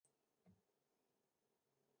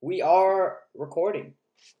We are recording.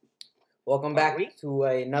 Welcome back to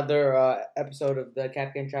another episode of the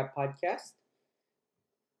Captain Trap podcast.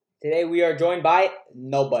 Today we are joined by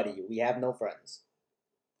nobody. We have no friends.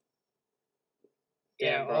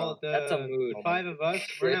 Yeah, bro. that's a mood. Five of us,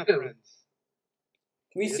 we're not friends.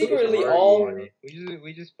 We Just secretly argue. all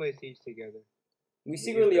We just play Siege together. we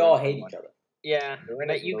secretly all hate each other. Yeah, Join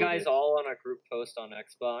met us you guys loaded. all on a group post on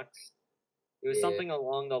Xbox. It was Yeah. something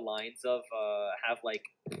along the lines of have like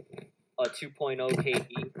a 2.0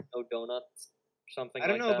 KD, no donuts, something I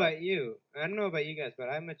don't like know that. about you. I don't know about you guys, but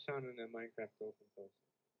I met Sean in a Minecraft open post.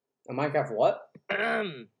 A Minecraft what?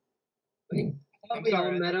 I'm We all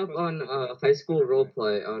sorry, I met thought up it was on supposed high school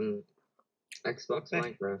roleplay on Xbox Hey.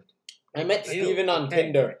 Minecraft. I met Ew, Steven on okay.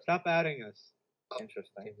 Tinder. Stop outing us.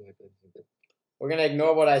 Interesting. We're gonna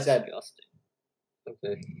ignore what I said. Disgusting.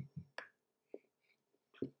 Okay.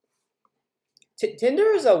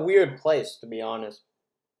 Tinder is a weird place, to be honest.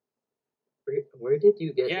 Where did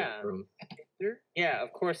you get Yeah. that from? Yeah,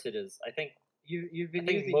 of course it is. I think You've been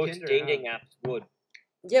think using most Tinder, dating huh? apps would.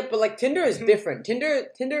 Yeah, but like Tinder is different. Tinder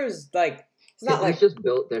is like it's not like It's just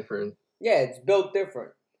built different. yeah, it's built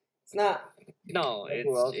different. It's not. No, Like,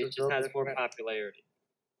 who else it is just built has more different? popularity,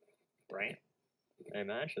 right? I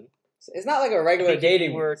imagine. It's not like a regular I think if you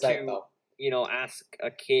dating were site to- though. Ask a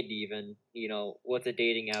kid even, what's a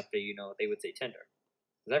dating app that they would say Tinder,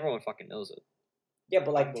 because everyone fucking knows it. Yeah,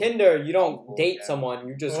 but like Bumble. Tinder, you don't Bumble, date yeah. someone,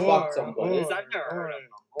 you just Or- fuck somebody. Is that never heard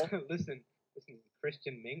of listen,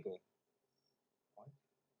 Christian Mingle.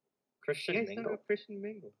 Christian You guys don't Mingle? know Christian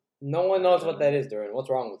Mingle. No one knows what that is, Durin. What's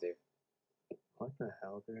wrong with you? What the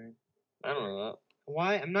hell, dude? I don't know that.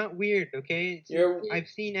 Why? I'm not weird, okay? I've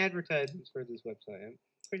seen advertisements for this website. I'm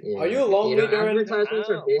pretty- Are you lonely, Durin? Advertisements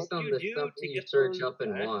Wow, are based what on do the you stuff do that to you get search those up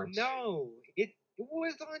and ads? watch. No, it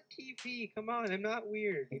was on TV. Come on, I'm not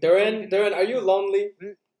weird. You Durin, didn't know are you that. lonely?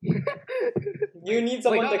 You need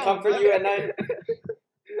someone to no, comfort you at night?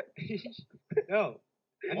 No,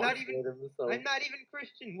 I'm What? not even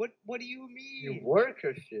Christian. What do you mean? You were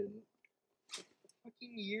Christian.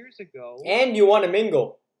 Fucking years ago. And you want to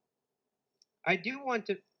mingle. I do want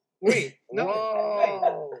to. Wait, no. Wait,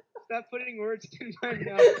 Whoa. stop putting words in my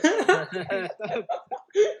mouth. Stop.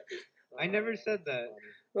 I never said that.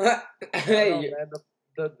 Hey,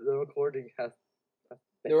 The recording has.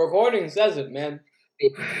 the recording says it, man.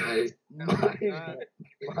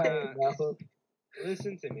 Uh, mouth.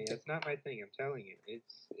 Listen to me. That's not my thing. I'm telling you.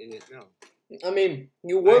 No. I mean,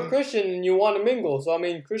 you were I'm- Christian and you want to mingle, so I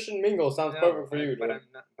mean, Christian mingle sounds No, perfect for you, but Durin.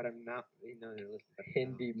 I'm not. No, listen.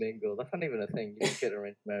 Hindi mingle. That's not even a thing. You just get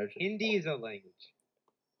arranged marriage. Hindi is a language.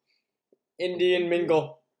 Indian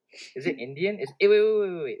mingle. Is it Indian?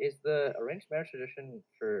 Wait. Is the arranged marriage tradition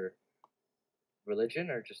for religion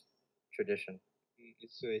or just tradition?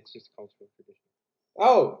 It's just cultural tradition.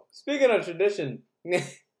 Oh, speaking of tradition,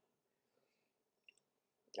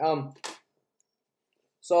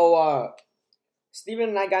 Steven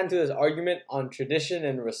and I got into this argument on tradition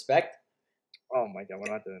and respect. Oh my god,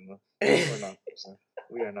 we're not doing this.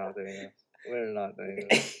 We are not doing this. We're not doing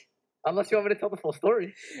this. Unless you want me to tell the full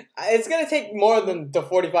story. It's gonna take more than the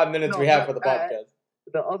 45 minutes we have for the podcast.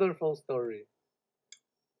 The other full story.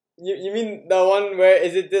 You mean the one where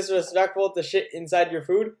is it disrespectful to shit inside your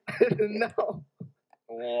food? No.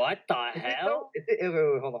 What the hell? Wait,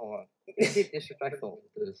 hold on. Is it disrespectful?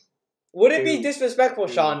 Would it be Dude. disrespectful,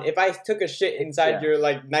 Sean, if I took a shit inside Yeah. your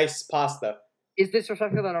like nice pasta? Is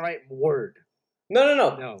disrespectful the right word? No.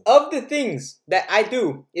 No. Of the things that I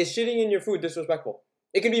do, is shitting in your food disrespectful?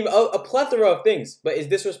 It can be a plethora of things, but is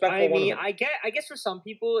disrespectful I one mean, of them? I guess for some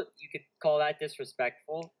people you could call that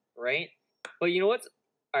disrespectful, right? But you know what's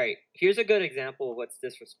alright, here's a good example of what's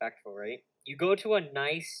disrespectful, right? You go to a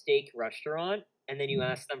nice steak restaurant and then you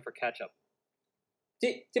ask them for ketchup.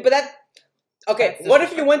 See, but that... Okay, That's what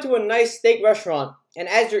if you went to a nice steak restaurant, and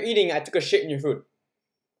as you're eating, I took a shit in your food?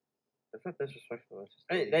 That's not disrespectful.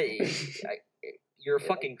 You're a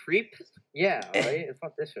fucking creep. Yeah, right? It's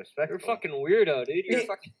not disrespectful. You're a fucking weirdo, dude. You're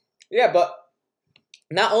fucking. Yeah, but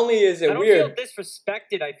not only is I it don't weird... feel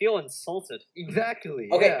disrespected. I feel insulted. Exactly.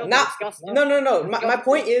 Okay, yeah. I feel not- disgusted. No. My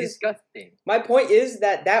point is... disgusting. My point is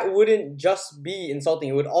that wouldn't just be insulting;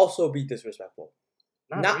 it would also be disrespectful.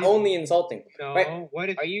 Not really. only insulting. No. Right. What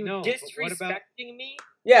if Are you no, but what about disrespecting me?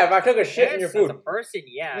 Yeah, if I took a shit in your Yes, food. as a person,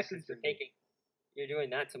 yeah, Listen because to you're me. you're doing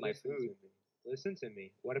that to my listen food. To me. Listen to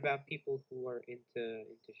me. What about people who are into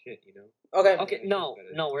shit? You know. Okay. Okay, no,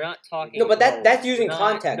 we're not talking. No, but that's using not-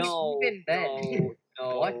 context. No, Even then.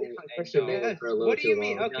 no, What? no, Christian no. Mingle Yes. for a little What do you too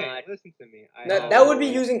mean? long. Okay, Not- listen to me. That would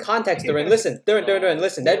be No. using context, Durin. Listen, Durin. No.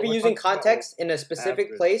 Listen. That'd be We're using talking about context in a specific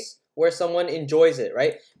average. place where someone enjoys it,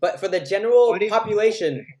 right? But for the general What if-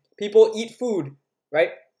 population, people eat food,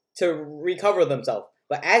 right, to recover themselves.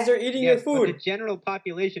 But as they're eating your Yes, but the food, general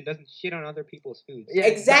population doesn't shit on other people's food. Yeah,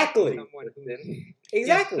 exactly. Someone who's-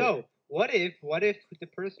 exactly. Yes, so what if the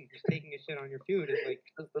person who's taking a shit on your food is like,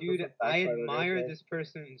 dude, I admire this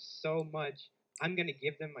person so much. I'm gonna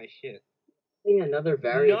give them my shit. Adding another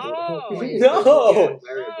variable. The whole No. point is No. there's one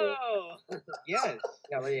variable. No. Yes.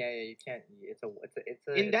 Yeah, but yeah, you can't. It's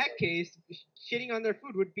a. In that case, shitting on their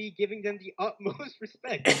food would be giving them the utmost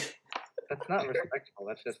respect. That's not respectful.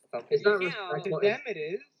 That's just something. It's not Yeah. To respectful. them it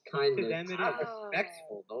is. To Kindness. them it It's not is.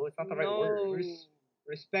 respectful though. It's not the right No. word.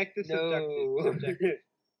 Respect is No. subjective.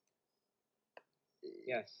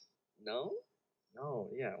 Yes. No. No,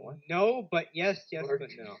 yeah. What? No, but yes, yes, Mark. but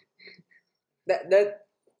no. That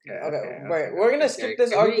okay. Wait, we're gonna skip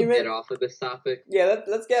this Can we argument. get off of this topic? Yeah,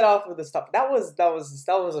 let's get off of this topic. That was a What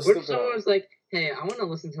if stupid someone one. was like, "Hey, I want to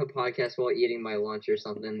listen to a podcast while eating my lunch or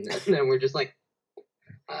something," and then we're just like,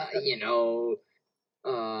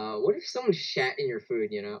 what if someone shat in your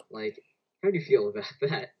food? Like, how do you feel about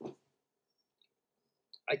that? What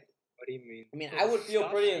do you mean? I mean, I would feel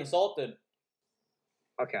pretty Disgusting. insulted.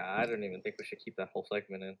 Okay, I don't even think we should keep that whole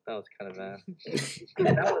segment in. That was kind of ass.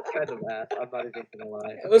 That was kind of ass. I'm not even gonna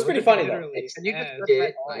lie. It was pretty funny though. Literally Can you just ass. cut Get that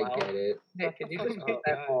it? all I out? get it. Hey, can you Oh just my cut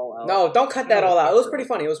that God. all out? No, don't cut that No, all out. It was no. pretty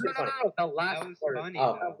funny. It was No, pretty no, funny. no, the last That was part. funny.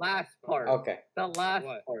 Oh. though. The last part. Okay. The last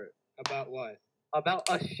What? part. About what? About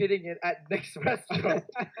us shitting it at Nick's restaurant.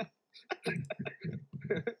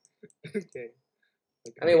 Okay.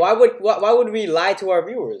 I mean, why would we lie to our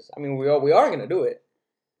viewers? I mean, we are gonna do it.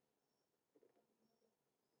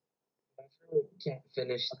 Can't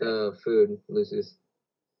finish the food, loses.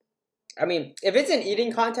 I mean, if it's an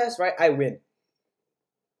eating contest, right? I win.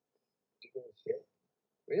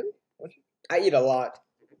 Really? I eat a lot.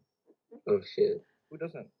 Oh shit. Who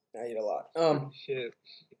doesn't? I eat a lot. Shit.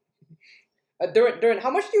 Durin,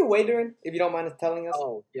 how much do you weigh, Durin? If you don't mind telling us.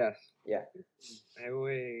 Oh, yes. I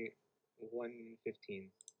weigh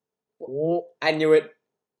 115. I knew it.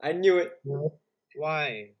 I knew it.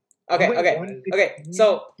 Why? Okay, Wait, okay, 115? okay.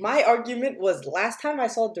 So my argument was last time I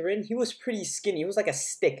saw Durin, he was pretty skinny. He was like a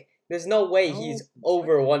stick. There's no way he's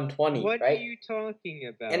over 120, What right? are you talking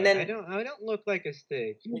about? And then- I don't look like a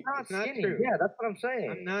stick. He's not It's not skinny. true. Yeah, that's what I'm saying.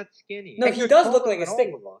 I'm not skinny. No, And he you're does look taller like a than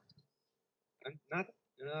stick. all of us. I'm not.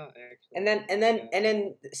 No, actually. And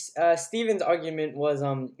then Steven's argument was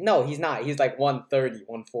no, he's not. He's like 130,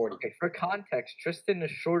 140. Okay, for context, Tristan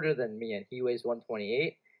is shorter than me and he weighs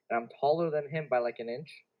 128, and I'm taller than him by like an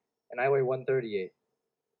inch, and I weigh 138.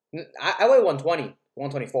 I weigh 120,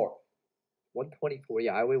 124, 124,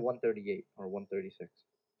 yeah, I weigh 138 or 136.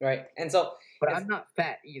 right? And so, But Yes. I'm not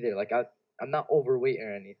fat either. Like I'm not overweight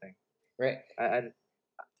or anything. right? I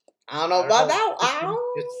I don't know I about don't that. know,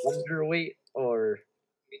 just underweight or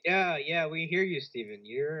Yeah, we hear you, Steven.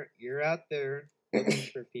 You're out there looking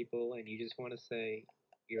for people, and you just want to say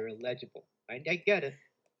you're illegible. I get it.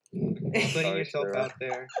 Putting Sorry, yourself Sarah. out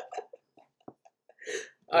there.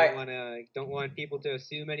 All right. Don't want people to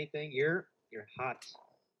assume anything. You're hot.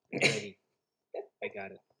 Ready. I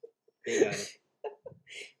got it. They got it.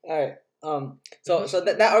 All right. So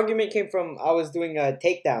that argument came from I was doing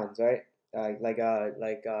takedowns, right? Like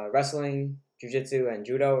wrestling, jujitsu, and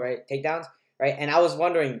judo, right? Takedowns, right? And I was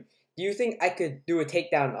wondering, do you think I could do a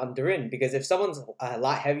takedown on Durin? Because if someone's a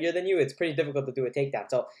lot heavier than you, it's pretty difficult to do a takedown.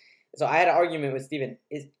 So I had an argument with Steven.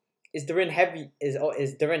 Is Durin heavy?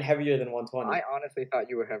 Is Durin heavier than 120? I honestly thought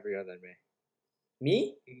you were heavier than me.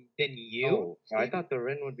 Me? Then you? Oh, I Steven? thought the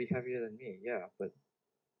Rin would be heavier than me. Yeah, but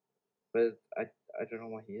I don't know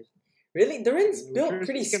why he isn't. Really? Durin's You're built just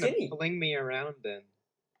pretty gonna skinny. Fling me around then.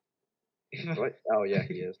 What? Oh yeah,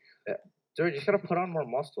 he is. Yeah. Dude, you just gotta put on more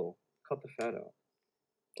muscle. Cut the fat out.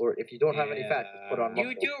 Or if you don't have any fat, just put on Yeah.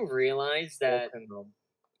 muscle. You do realize that And,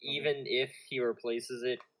 even if he replaces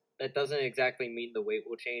it, that doesn't exactly mean the weight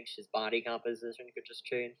will change. His body composition could just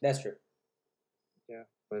change. That's true.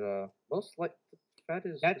 but most like fat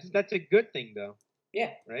is That's a good thing though.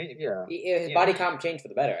 Yeah. Right? yeah. His Yeah. body comp changed for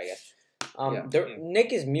the better, I guess. Yeah. Yeah.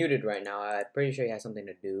 Nick is muted right now. I'm pretty sure he has something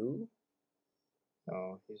to do.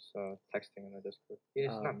 No, he's texting in the Discord. He's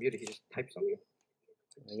Oh. not muted. He just typed something.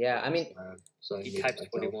 Yeah, I mean, So I He muted types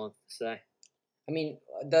what he myself. wants to say.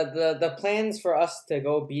 the plans for us to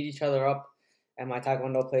go beat each other up at my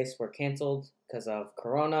taekwondo place were canceled because of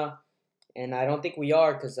Corona, and I don't think we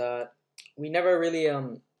are because we never really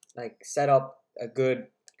set up a good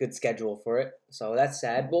schedule for it. So that's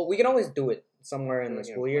sad. Well, we can always do it somewhere in the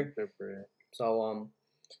school year. So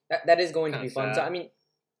that is going to be Kinda fun. So sad. I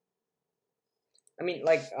mean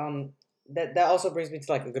that also brings me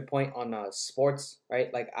to like a good point on sports,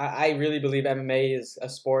 right? Like I really believe MMA is a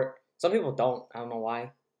sport. Some people don't. I don't know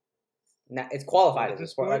why. It's qualified as a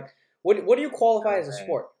sport. Like what do you qualify as a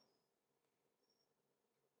sport?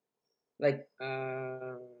 Like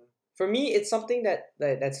for me, it's something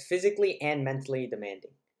that's physically and mentally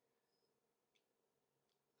demanding.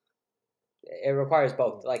 It requires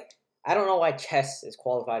both. Like I don't know why chess is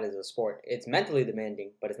qualified as a sport. It's mentally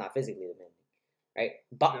demanding, but it's not physically demanding.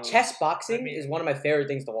 Right? Chess boxing is one of my favorite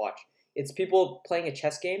things to watch. It's people playing a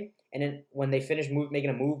chess game, and then when they finish making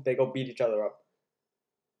a move, they go beat each other up.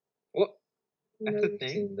 What? That's a I've thing.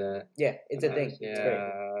 seen that. Yeah, it's a thing. Yeah, It's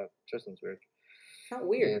great. Tristan's weird. It's not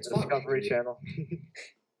weird. Yeah, It's fun. Discovery Channel.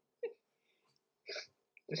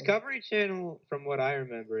 Discovery Channel, from what I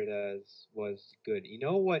remember it as, was good. You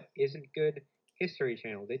know what isn't good? History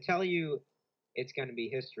Channel. They tell you it's going to be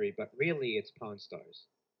history, but really it's Pawn Stars.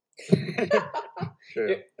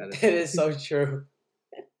 True. It is so true.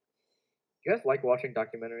 You guys like watching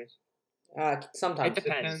documentaries? Sometimes. It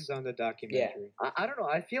depends. On the documentary. I don't know.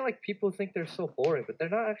 I feel like people think they're so boring, but they're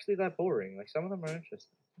not actually that boring. Like some of them are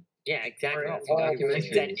interesting. Yeah, exactly. Or That's all what I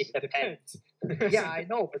said. documentaries. It depends. Yeah, I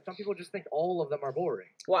know, but some people just think all of them are boring.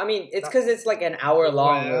 Well, I mean, it's because it's like an hour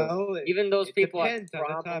long. Well, Even those it people have depends on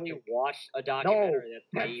the probably topic. watched a documentary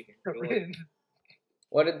that they even enjoyed.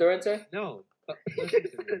 What did Duran say? No. It Listen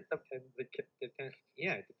to me. depends.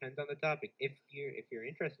 Yeah, it depends on the topic. If you're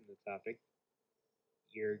interested in the topic,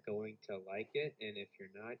 you're going to like it, and if you're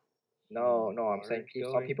not, No, I'm saying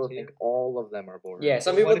some people think all of them are boring. Yeah,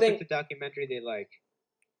 some what people if think. it's a documentary they like?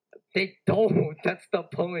 They don't. That's the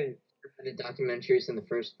point. The documentaries in the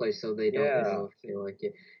first place, so they don't Yeah. know if they like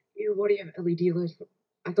it. Ew, what do you have LED lights for?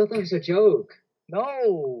 I thought that was a joke.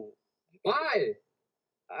 No, Why?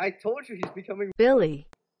 I told you he's becoming. Billy,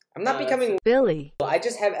 I'm not becoming. Billy, I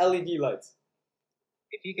just have LED lights.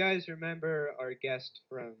 If you guys remember our guest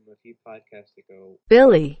from a few podcasts ago,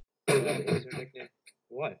 Billy, what was her nickname?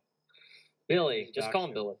 What? Billy. Just call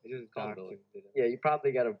him Doctor. Billy. Just Call him Doctor Billy. did it. Yeah, you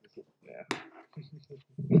probably gotta. Yeah.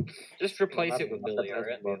 Just replace Not it with the Billy, best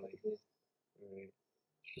alright? Billy. Alright.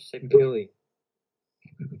 Just say Billy.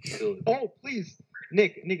 Billy. Oh, please,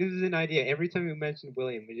 Nick, this is an idea. Every time we mention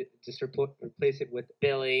William, we just replace it with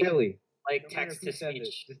Billy. Billy. Like No matter text who to says it,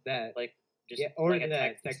 speech. just that. Like just Yeah, or like a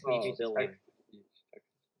that, text text to speech speech. Billy.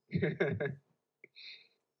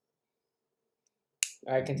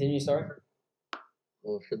 All right, continue, sorry.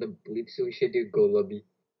 Well, for the bleeps, we should do Golabi.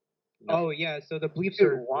 Oh yeah, so the bleeps Dude,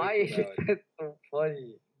 are why is great that so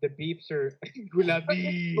funny? the beeps are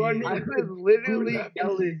gulabi. I was literally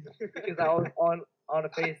yelling because I was on a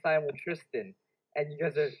FaceTime with Tristan, and you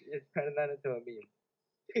guys are you're turning that into a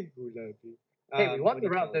meme. Gulabi. Hey, we won what do the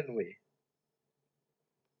you round, call it? didn't we?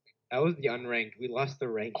 That was the unranked. We lost the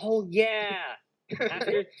rank. Oh yeah.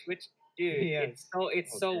 After Twitch, dude, Yeah. it's Oh,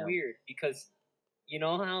 so damn. weird because you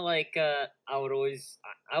know how like I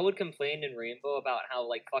would complain in Rainbow about how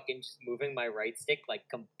like fucking just moving my right stick like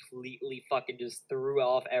completely fucking just threw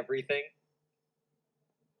off everything.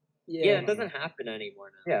 Yeah, it doesn't happen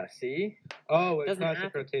anymore now. Yeah. See, Oh, it Doesn't classic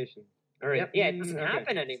happen. rotation. All right. Yeah, it doesn't okay.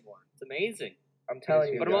 happen anymore. It's amazing. I'm telling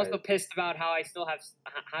you you But I'm guys. also pissed about how I still have.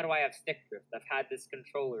 How do I have stick drift? I've had this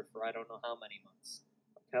controller for I don't know how many months.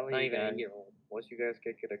 I'm telling Not you even a guys. year old. Once you guys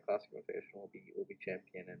get good at classic rotation, we'll be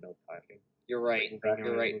champion in no time. You're right.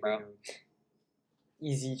 You're right, bro.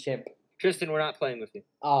 Easy chimp. Tristan, we're not playing with you.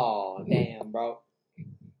 Oh, damn, bro.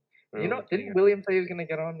 You know, didn't William say he was gonna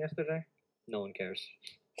get on yesterday? No one cares.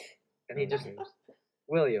 And he just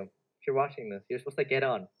William, if you're watching this, you're supposed to get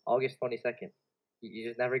on August 22nd. You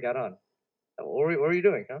just never got on. What were you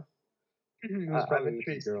doing, huh? It was I'm probably with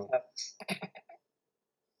intrigued. the girl.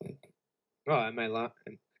 Oh, am I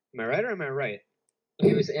right or am I right?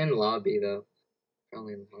 He was in lobby though.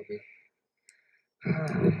 Probably in lobby.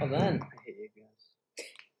 Well then, I hate you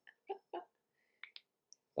guys.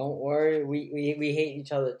 don't worry. We hate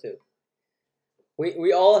each other too.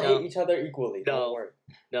 We all No. hate each other equally. No. Don't worry.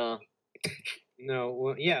 No. No.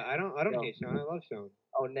 Well, yeah. I don't No. hate Sean. I love Sean.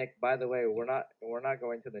 Oh, Nick, by the way, we're not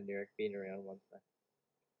going to the New York Beanery on Wednesday.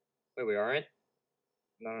 Wait, we aren't?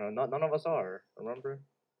 No, none of us are. Remember?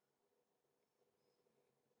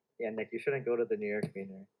 Yeah, Nick, you shouldn't go to the New York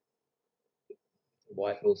Beanery.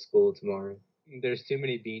 What? Full school tomorrow. There's too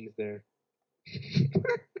many beans there.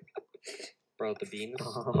 Bro, the beans,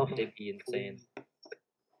 they'd be insane.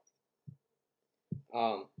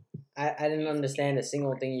 I didn't understand a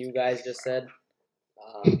single thing you guys just said.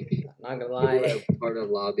 Not gonna You lie. were part of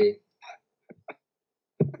lobby.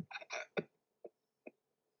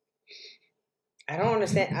 I don't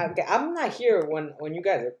understand. I'm not here when you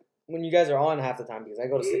guys are on half the time because I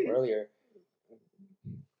go to sleep earlier.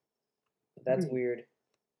 That's weird.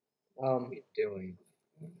 What are you doing?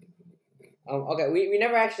 Okay, we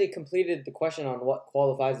never actually completed the question on what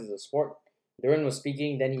qualifies as a sport. Durin was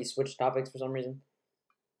speaking, then he switched topics for some reason.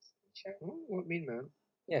 Oh, what mean, man?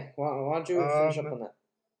 Yeah, why don't you finish up on that?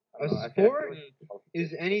 A I feel like sport it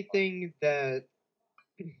is anything that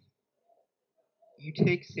you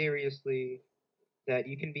take seriously, that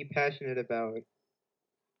you can be passionate about,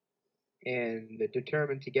 and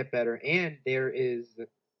determined to get better, and there is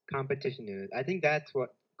competition in it. I think that's what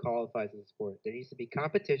qualifies as a sport. There needs to be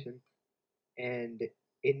competition, and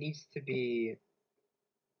it needs to be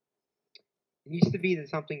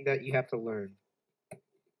something that you have to learn.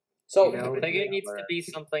 So, You know, I think it Yeah, needs to but- be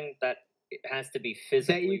something that it has to be that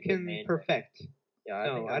physically you can demanding. perfect. Yeah,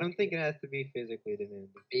 No, I don't think it has to be physically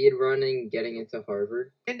demanding. Speed running, getting into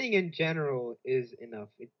Harvard. Ending in general is enough.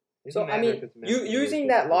 It doesn't so I matter if mean, it's mentally or using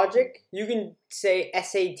that physically logic, you can say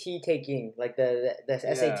SAT taking, like the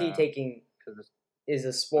SAT Yeah. taking 'Cause it's- is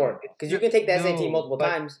a sport It's because you not- can take the SAT no, multiple but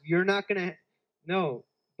times. You're not gonna. No,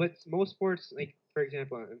 but most sports, like for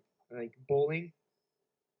example, like bowling.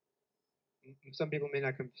 Some people may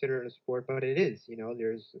not consider it a sport, but it is. You know,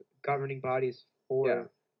 there's governing bodies for. Yeah.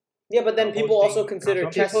 Yeah, but then people also hosting consider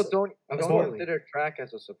competitions. chess. People don't of don't bowling. consider track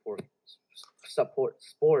as a support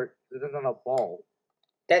sport. It doesn't have ball.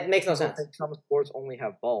 That makes no People sense. think some sports only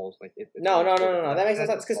have balls. Like it's No, only no, a sport no, no, no. That makes no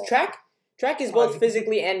sense has because balls. track is I both think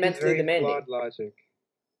physically and It's mentally very demanding. flawed logic.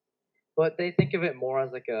 But they think of it more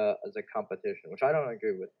as like a competition, which I don't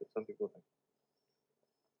agree with. But some people think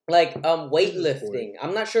Like This is a sport. weightlifting.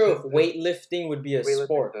 I'm not sure if The- weightlifting would be a weightlifting,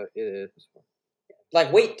 sport. it is a sport.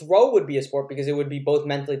 Like weight throw would be a sport because it would be both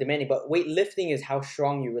mentally demanding, but weightlifting is how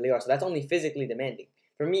strong you really are. So that's only physically demanding.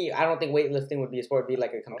 For me, I don't think weightlifting would be a sport. It'd be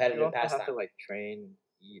like a You competitive also have to pastime. like train,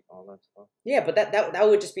 eat, all that stuff. Yeah, but that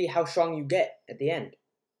would just be how strong you get at the end,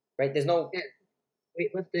 right? There's no.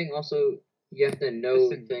 Weightlifting also, you have to know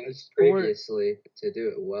Listen, a things sport- previously to do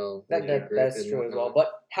it well. That, with your that grip that's and true as well. whatnot.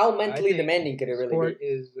 But how mentally I think demanding could it really sport be?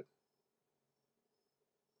 is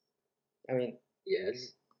I mean,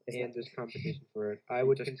 Yes. it's and not, there's competition for it. I You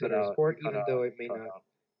would just consider cut a out- sport, you cut even out- though it may cut not.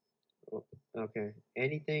 out. Okay,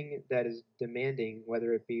 anything that is demanding,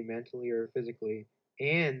 whether it be mentally or physically,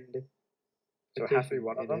 and So it has to be competition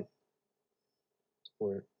one of in them? it.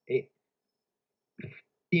 Sport. What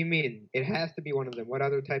do you mean? It has to be one of them. What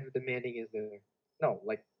other type of demanding is there? No,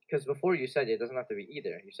 like because before you said it doesn't have to be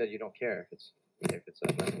either. You said you don't care if it's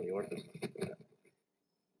mentally or physically.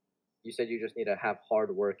 You said you just need to have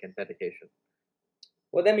hard work and dedication.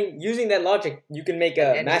 well, I mean, using that logic, you can make And a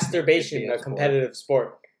anything masturbation could be a a sport. competitive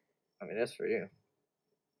sport, I mean, that's for you.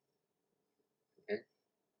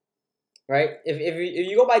 right? If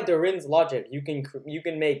you go by Durin's logic, you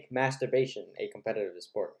can make masturbation a competitive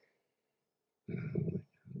sport.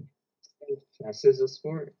 Chess is a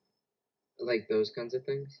sport. Like those kinds of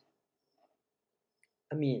things.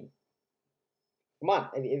 I mean, come on,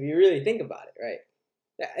 if you really think about it, right?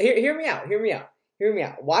 Hear me out. Hear me out. Hear me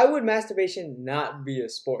out. Why would masturbation not be a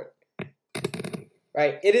sport?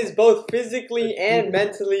 Right? It is both physically and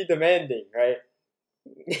mentally demanding, right?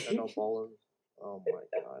 I know ballers. Oh my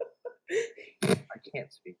god. I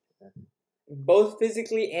can't speak to that. Both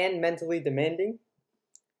physically and mentally demanding.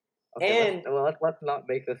 Okay, And- let's not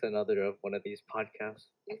make this another of one of these podcasts.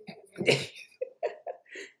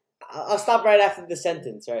 I'll stop right after the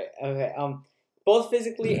sentence, right? Okay. Both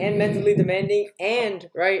physically and mentally demanding, and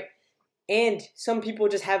right, and some people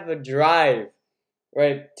just have a drive,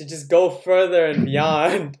 right, to just go further and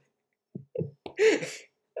beyond.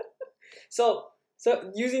 so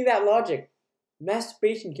using that logic,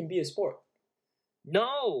 masturbation can be a sport.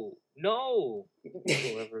 No, no,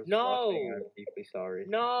 Whoever's No. watching, I'm deeply sorry.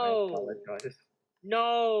 No. I apologize.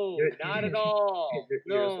 no, You're- not at all. your ears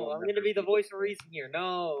No, will I'm gonna never be the be voice the of same. reason here.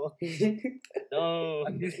 No, no.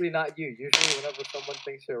 I'm usually not you. Usually, whenever someone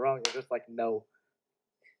thinks you're wrong, you're just like, no.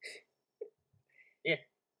 Yeah.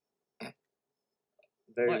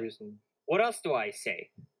 Very What? reasonable. What else do I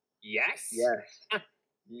say? Yes. Yes.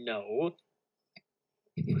 No.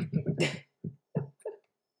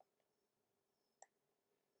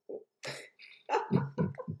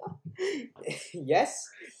 Yes.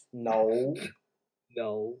 No.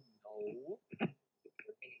 No. No. What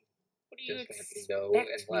do you Just gonna be no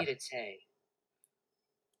expect and me to left. say?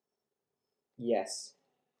 Yes.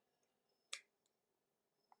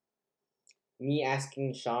 Me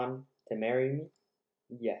asking Sean to marry me?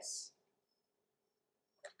 Yes.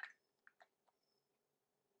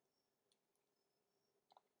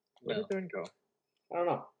 Where No. did Darren go? I don't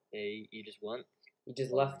know. Hey, you just want? He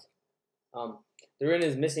just left. Durin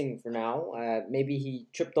is missing for now. Maybe he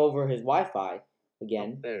tripped over his Wi-Fi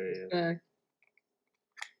again. There he is. Back.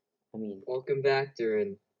 I mean, Welcome back,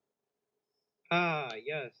 Durin. Ah,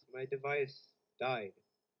 yes, my device died.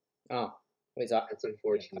 oh, wait, so That's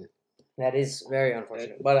unfortunate. that is very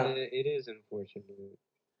unfortunate. But It is unfortunate.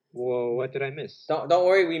 Whoa, what did I miss? don't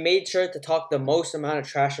worry. We made sure to talk the most amount of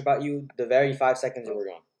trash about you the very 5 seconds you were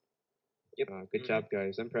gone. Good job,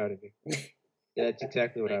 guys. I'm proud of you. Yeah, that's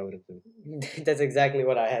exactly what I would have done. That's exactly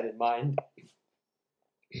what I had in mind.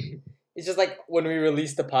 It's just like when we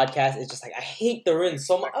released the podcast, it's just like I hate Durin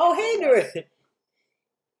so much. Oh, hey, Durin.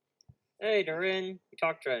 Hey, Durin, we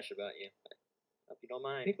talk trash about you. Hope you don't I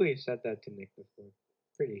mind. think we've said that to Nick before.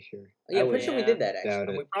 Pretty sure. Yeah, I pretty sure we yeah, did that actually. doubt And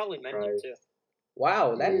it. we probably meant Right. you too.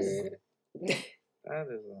 Wow, that is. Yeah. That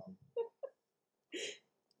is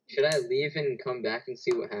Should I leave and come back and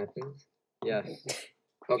see what happens? Yes.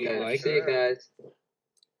 Okay, Yeah, see you sure. guys.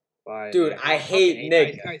 Bye. Dude, I hate Okay,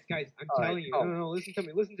 Nick. Guys, I'm Alright, telling you. oh. No, listen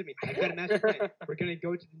to me. I've got a master plan. We're gonna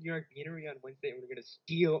go to the New York Beanery on Wednesday and we're gonna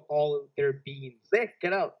steal all of their beans. Nick,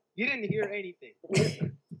 get out. You didn't hear anything.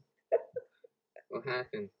 What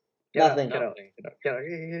happened? Get Nothing. Out, get out. Get out.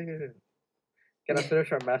 Get out. Gotta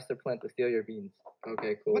finish our master plan to steal your beans.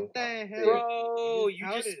 Okay, cool. What the hell? Bro, you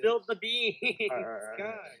outed just us. spilled the beans. Alright.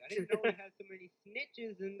 God, I didn't know we had so many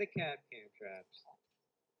snitches in the cab cam traps.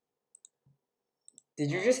 Did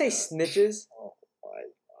you just say snitches? Oh my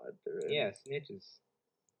god, dude. Yeah, snitches.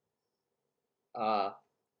 I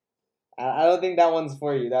don't think that one's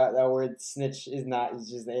for you. That word snitch is not. It's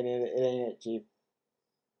just it ain't it, Chief.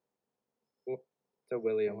 It's a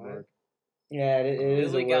William What? word. Yeah, it is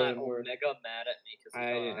a Billy got William word. mega mad at me because he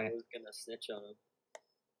thought I I- was gonna snitch on him.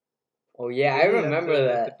 Oh yeah, I Really? remember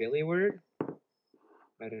That's that. a Billy word?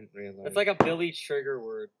 I didn't realize. That's like a Billy trigger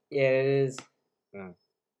word. Yeah, it is. Oh.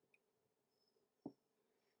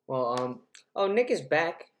 Well, oh, Nick is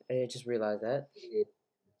back. I just realized that.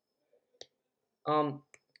 I'm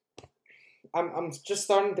just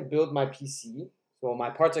starting to build my PC, so my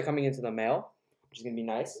parts are coming into the mail, which is gonna be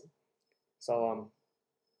nice. So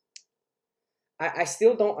I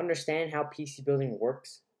still don't understand how PC building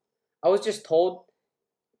works. I was just told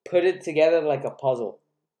put it together like a puzzle.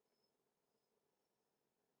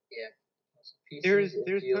 There's PCs,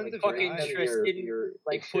 tons you, of like, Fucking break them, interested in, you're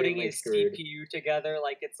Like putting extremely his screwed. CPU together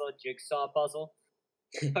like it's a jigsaw puzzle.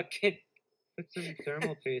 Fucking Put some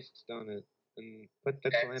thermal paste on it and put the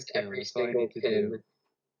X clamp down. every That's all I single need to pin. do.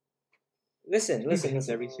 Listen.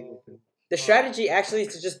 Every single thing. The strategy actually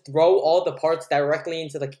is to just throw all the parts directly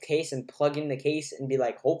into the case and plug in the case and be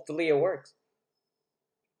like, hopefully it works.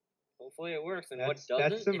 hopefully it works. And That's what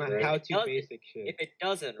doesn't? some if it how-to doesn't- basic shit. If it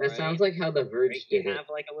doesn't, That right? sounds like how the Verge right, you did it. have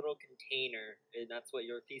like a little container, and that's what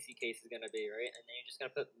your PC case is gonna be, right? And then you're just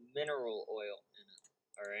gonna put mineral oil in it,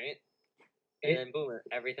 all right? And It- then boom,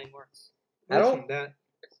 everything works. I don't- Listen, that.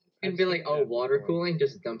 And I've be like, seen oh, that water before. cooling,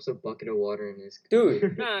 just dumps a bucket of water in his.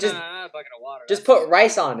 Dude, Nah, Just- nah, a bucket of water. just that's put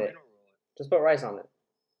rice on it. mineral oil. Just put rice on it.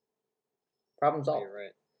 Problem Oh, solved. you're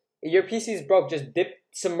right. Your PC's broke, just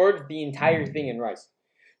submerge the entire thing in rice.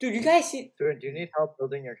 Dude, you guys see Dude, do you need help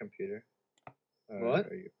building your computer? Or What?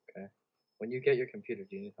 Are you okay? When you get your computer,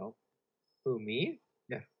 do you need help? Who, me?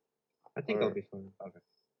 Yeah. I think Or- I'll be fine.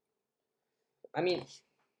 I mean,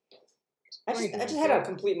 I Fine, just man. had a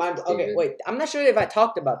complete mind. Okay, Steven. wait. I'm not sure if I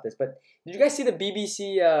talked about this, but did you guys see the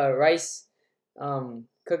BBC rice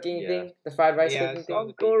cooking Yeah. thing? The fried rice Yeah, I cooking saw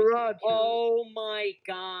thing? the Uncle BBC. Roger. Oh my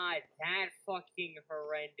god, that fucking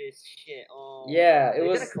horrendous shit. Oh, Yeah, it They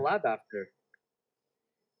was. did a collab after.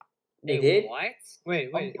 They did. What? Wait.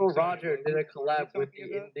 Uncle I'm sorry, Roger what did a are you collab with talking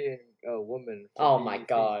the about? Indian woman. from Oh my BBC,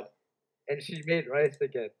 god, And she made rice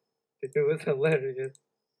again. It was hilarious.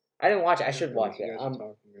 I didn't watch it. I don't should know what watch you it. guys are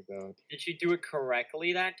talking about. Did she do it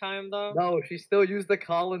correctly that time though? No, she still used the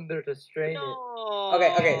colander to strain it. No.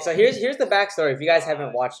 Okay. So here's the backstory. If you guys haven't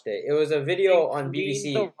God. watched it, it was a video They on cleaned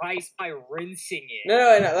BBC. the rice by rinsing it. No.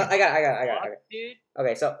 I got Fuck, it. dude.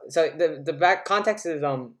 Okay, so the back context is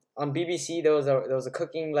on BBC there was a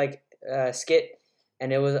cooking like skit,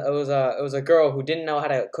 and it was a girl who didn't know how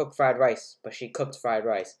to cook fried rice, but she cooked fried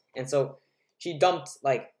rice, and so she dumped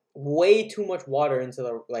like way too much water into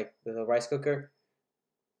the rice cooker,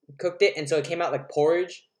 cooked it, and so it came out like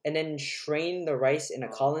porridge, and then strained the rice in a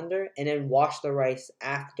colander, and then washed the rice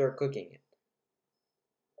after cooking it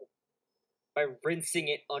By rinsing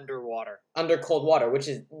it underwater. under cold water, which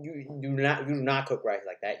is you do not cook rice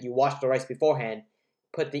like that. You wash the rice beforehand,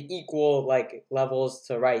 put the equal like levels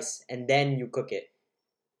to rice, and then you cook it.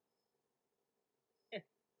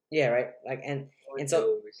 Yeah, right. Like and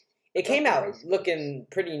so it came out looking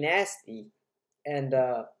pretty nasty, and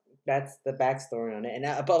that's the backstory on it.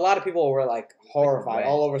 And but a lot of people were like horrified wet.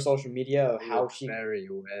 all over social media of It how was she very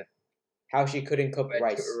wet. couldn't cook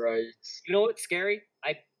rice. Rice. You know what's scary?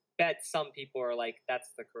 I bet some people are like, that's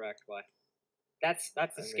the correct way. That's the I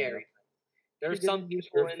mean, scary thing. There's you some didn't use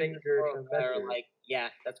people your in this finger to world that are measure. like, yeah,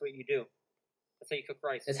 that's what you do. That's how you cook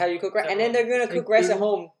rice. That's how you cook rice, Except and then for- they're gonna Like cook rice at food.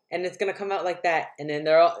 home, and it's gonna come out like that, and then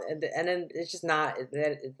they're all, and then it's just not.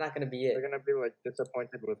 It's not gonna be it. They're gonna be like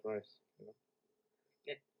disappointed with rice. You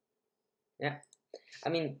know? I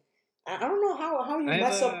mean, I don't know how you I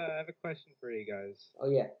mess have up. a question for you guys. Oh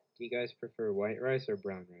yeah, Do you guys prefer white rice or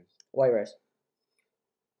brown rice? white rice.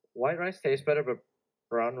 White rice tastes better, but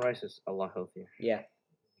brown rice is a lot healthier. Yeah,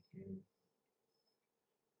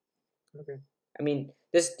 Okay. I mean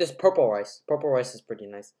this purple rice. Purple rice is pretty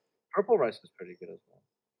nice. Purple rice is pretty good as well.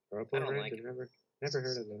 Purple don't rice? like I've it. never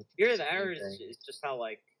heard of that. You're there Same is thing. it's just how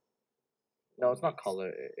like No, it's not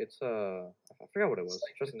color. It's I forgot what it was.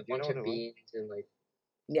 Like Tristan, with do a you know bunch what of it was? beans and like.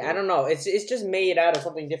 Yeah, I don't know. It's just made out of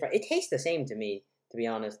something different. It tastes the same to me, to be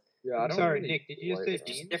honest. Yeah, I I'm don't sorry, really Nick, did eat you just white say rice. it's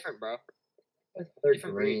just beans? different, bro. Other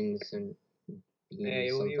Different breed. grains and beans Hey,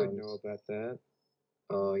 well, sometimes. you would know about that.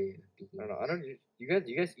 Oh yeah. I don't know. I don't. You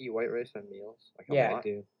guys eat white rice on meals? Like a Yeah. I lot?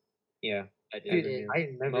 do. Yeah, I do. Dude, every meal. I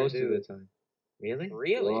never Most do. of the time. Really?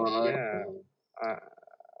 Really? What? Yeah. Uh,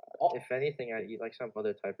 Oh. if anything, I eat like some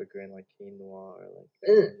other type of grain, like quinoa or like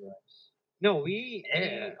Ugh. brown rice. No, we eat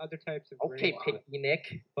Yeah. other types of Okay, grains, picky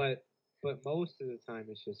Nick. but most of the time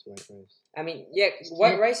it's just white rice. I mean, yeah,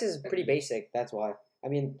 white Yeah. rice is pretty basic. That's why. I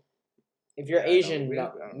mean, if you're Yeah, no, Asian, we- the I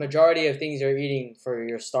don't know. majority of things you're eating for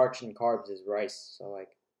your starch and carbs is rice. So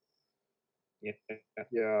like, Yeah.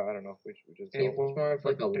 Yeah, I don't know. We just Yeah, go. it's more of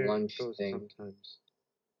like a Potatoes lunch thing sometimes.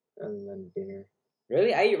 and then dinner.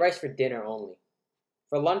 really, I eat rice for dinner only.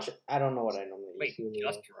 For lunch, I don't know what I normally Wait, eat.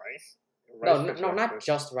 just rice? No, Rice no, for no, not breakfast.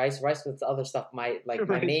 just rice. Rice with other stuff. My my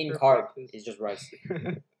Rice main for carb breakfast. is just rice.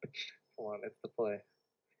 Come on, it's the play.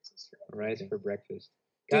 Rice for breakfast.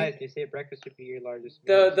 Dude, Guys, they say breakfast should be your largest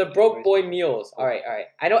The meal, the so broke rice boy for meals. All right.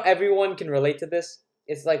 I know everyone can relate to this.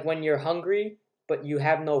 It's like when you're hungry, but you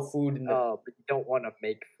have no food in the. Oh, but you don't want to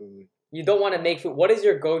make food. You don't want to make food. What is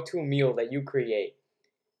your go-to meal that you create?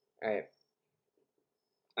 All right.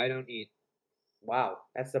 I don't eat. Wow,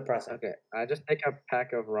 that's depressing. Okay, I just take a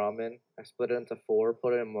pack of ramen. I split it into 4,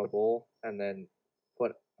 put it in my bowl, and then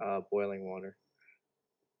put boiling water.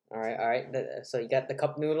 All right. So you got the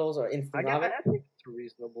cup noodles or instant ramen. I think it's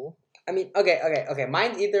reasonable. I mean, okay.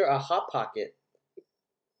 Mine's either a hot pocket.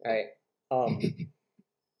 All right. I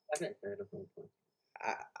haven't heard of them before.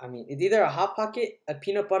 I mean, it's either a hot pocket, a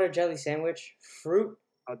peanut butter jelly sandwich, fruit,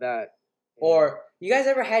 Oh, that. or you guys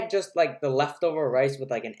ever had just like the leftover rice with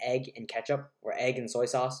like an egg and ketchup, or egg and soy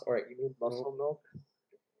sauce, or You mean muscle milk?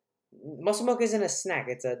 muscle milk isn't a snack.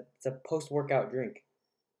 It's a post-workout drink.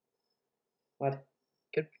 What?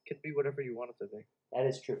 Could be whatever you want it to be. That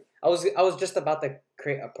is true. I was just about to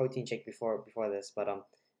create a protein shake before this, but I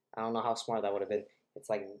don't know how smart that would have been. It's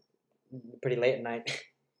like pretty late at night.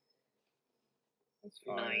 That's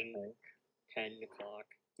fine. I 9, think. 10 o'clock.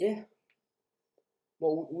 Yeah.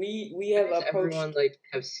 Well, we Why have does approached. everyone like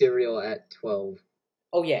have cereal at 12?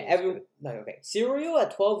 Oh yeah, That's every no, okay. Cereal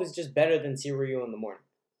at 12 is just better than cereal in the morning.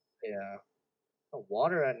 Yeah. Oh,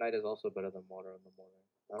 water at night is also better than water in the morning.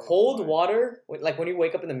 I don't know Cold why. water, like when you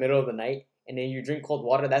wake up in the middle of the night and then you drink cold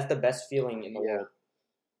water, that's the best feeling in the Yeah. world.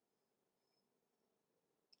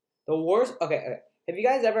 The worst. Okay. Have you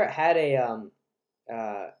guys ever had a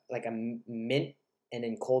like a mint and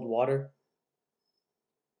in cold water?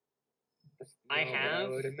 I No, have, I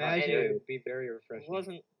would but imagine it it would be very It refreshing.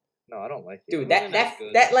 wasn't. No, I don't like it. Dude, It that wasn't that as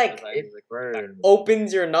good that like as I It was burns.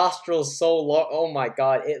 opens your nostrils so long. Oh my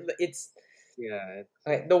god, it's Yeah.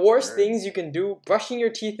 okay. The worst burns. things you can do: brushing your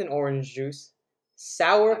teeth in orange juice,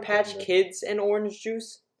 Sour I've done Patch that. Kids and orange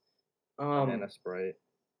juice, Banana Sprite.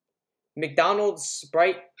 McDonald's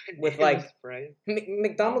Sprite with like Sprite.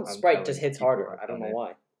 McDonald's I'm Sprite telling just you, hits people harder. have I don't done know it.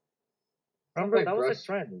 why. Remember, like that was brush- a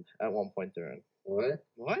trend at one point during What?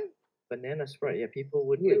 What? Banana Sprite. Yeah, people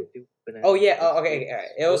would Ew. like, do banana. Oh yeah, Sprite. okay. All right.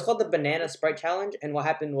 It was called the Banana Sprite Challenge, and what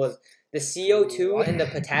happened was the CO2 What? and the I've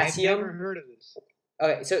never potassium. heard of this.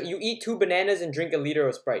 Okay, so you eat 2 bananas and drink a liter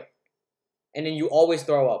of Sprite, and then you always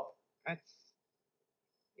throw up. That's.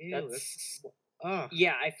 Ew, That's. that's. Ugh.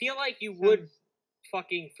 Yeah, I feel like you would Sounds-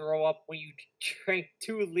 fucking throw up when you drank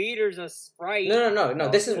 2 liters of Sprite. No. No,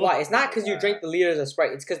 This is it's why. It's not because you not. drink the liters of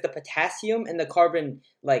Sprite. It's because the potassium and the carbon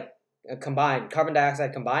combined, carbon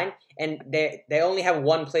dioxide combined, and they only have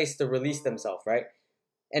one place to release themselves, right?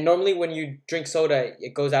 And normally when you drink soda,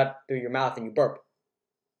 it goes out through your mouth and you burp,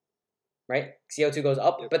 right? CO2 goes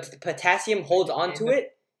up, Yep. but the potassium holds you onto end up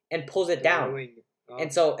it and pulls it down, Throwing up.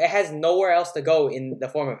 and so it has nowhere else to go in the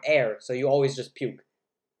form of air. So you always just puke.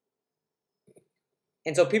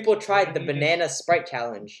 And so people tried the You just- banana Sprite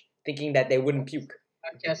challenge, thinking that they wouldn't puke.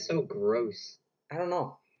 Podcast's so gross. I don't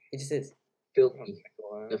know. It just is. Filthy.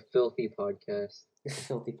 The filthy podcast. It's a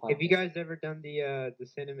filthy podcast. Have you guys ever done the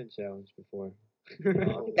cinnamon challenge before?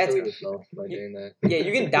 That's- Kill yourself by doing that. Yeah,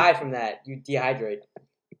 you can die from that. You dehydrate.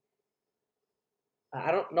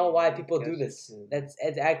 I don't know why people do this.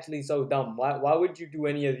 It's actually so dumb. Why would you do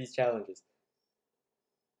any of these challenges?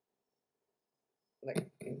 Like,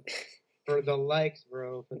 For the likes,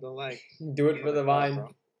 bro. For the likes. do it for the vine.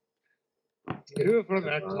 Do it for the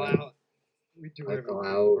Vine. cloud. We do The everything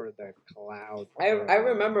cloud. for the cloud. I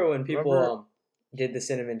remember when people Remember- did the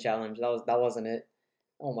cinnamon challenge. That wasn't it.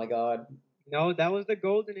 Oh my god, No, that was the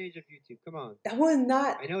golden age of YouTube. Come on. that was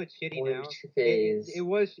not. I know it's shitty Orange now. phase.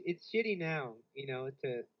 It's shitty now,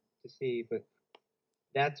 to see, but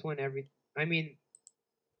that's when I mean,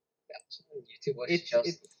 YouTube was It's- just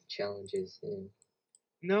it's- challenges. And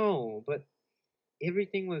no, but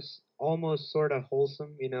everything was almost sort of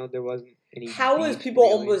wholesome, there wasn't any. How is beef, people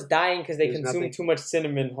really. almost dying because they There's consume nothing- too much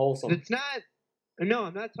cinnamon wholesome? It's not. No,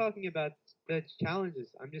 I'm not talking about the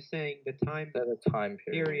challenges. I'm just saying the time At a time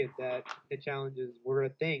period that the challenges were a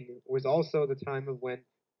thing was also the time of when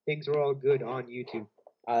things were all good on YouTube.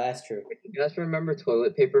 Oh, that's true. you guys remember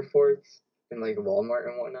toilet paper forts in like Walmart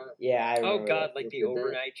and whatnot? Yeah, I remember. Oh god, that. like the Did that.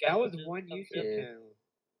 overnight That was challenges one and YouTube stuff. Yeah. channel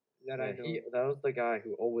that I know. That was the guy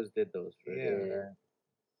who always did those. For Yeah.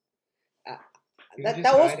 He That just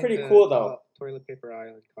that was hiding pretty the cool though. Toilet paper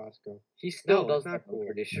aisle in Costco. He still No, does it's not that. cool. I'm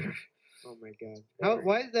pretty sure. Oh my god.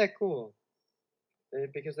 Why is that cool?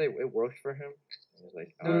 Because it worked for him. He was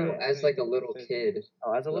like, No, No, no, as like a little it's- kid.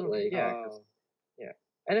 oh, as a but, little like, yeah, 'cause- Oh,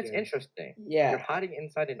 and it's yeah. interesting. Yeah, You're hiding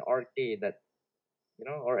inside an arcade that,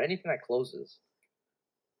 or anything that closes.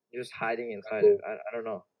 You're just hiding inside it. I don't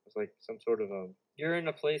know. It's like some sort of You're in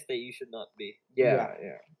a place that you should not be. yeah.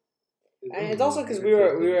 and it's also because we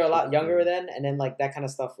were a lot younger then, and then like that kind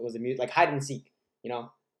of stuff was amusing, like hide and seek. It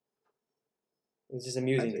was just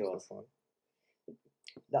amusing to us. Fun.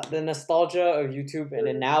 The nostalgia of YouTube, and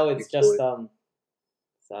then now it's Big just boy.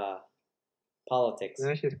 it's politics.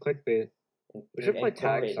 That's just clickbait. We should and play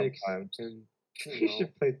tag clickbait. sometimes. And You we know.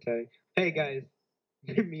 should play tag. Hey guys,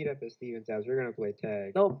 meet up at Steven's house. We're gonna play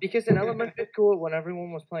tag. No, because in elementary school, when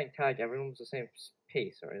everyone was playing tag, everyone was the same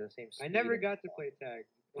pace, right? The same. I speed never and got to stuff. play tag.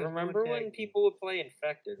 because no one Remember when tagged me. people would play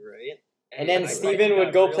Infected, right? And then I Steven fucking would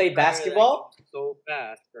got go real play tired of that basketball? game so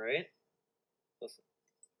fast, right? Listen,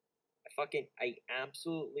 I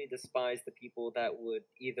absolutely despise the people that would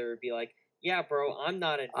either be like, "Yeah, bro, I'm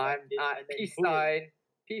not infected," and then peace boom, sign.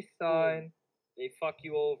 Peace sign. they fuck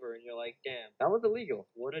you over, and you're like, "Damn, That was illegal.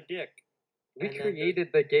 what a dick." We And then there's-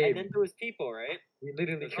 created the And game. then there was people, right? We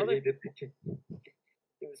literally there's other- created the game.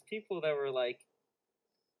 There was people that were like,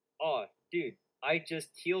 "Oh, dude, I just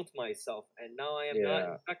healed myself, and now I am not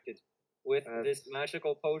Yeah. infected with this That's-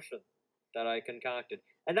 magical potion that I concocted."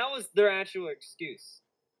 And that was their actual excuse.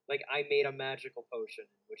 Like, I made a magical potion,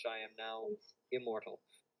 which I am now immortal.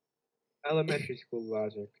 Elementary school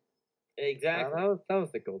logic. Exactly. That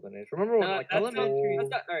was the golden age. Remember when No, like that's elementary? not, that's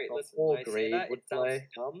not, all right, the listen, whole when I say grade that, would it sounds play?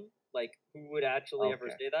 dumb. Like, who would actually ever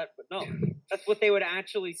Okay. say that? But no, that's what they would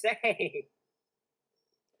actually say.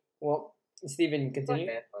 Well, Steven, continue.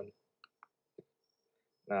 Man fun.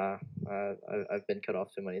 Nah, I've been cut off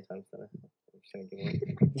too many times that I'm just gonna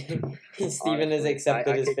give up. Steven has Honestly,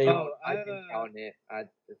 accepted I his can fate. count- Oh, I I can have a- count it. I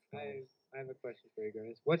have a question for you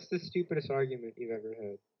guys. What's the stupidest argument you've ever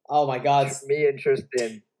had? Oh my God! Me and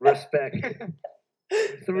Tristan, respect.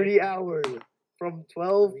 3 hours from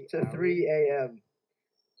 12 3 to 3 a.m.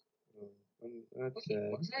 That's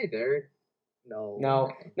sad. Was I there? No.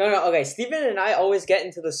 No. Okay, Steven and I always get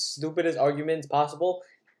into the stupidest arguments possible,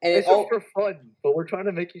 and It's it all just for fun, but we're trying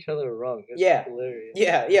to make each other wrong. It's Yeah. hilarious.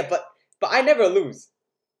 yeah, but I never lose.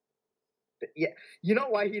 You know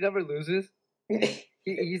why he never loses?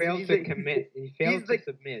 He fails to commit. He fails he's to the-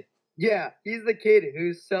 submit. Yeah, he's the kid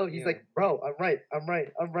who's he's Yeah. like, bro, I'm right.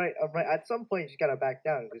 At some point, you just gotta back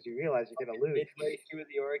down because you realize you're gonna lose. Midway through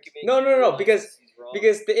the argument. No, you no, realize because- he's wrong.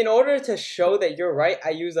 Because in order to show that you're right, I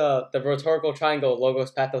use the rhetorical triangle: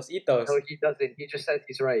 logos, pathos, ethos. No, he doesn't. He just says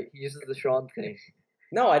he's right. He uses the Sean thing.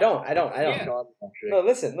 No, I don't. Yeah. Sean trick. No,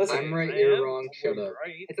 listen. I'm right, I you're am wrong, shut always up.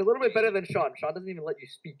 right. It's a little bit better than Sean. Sean doesn't even let you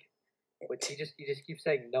speak. But he just keeps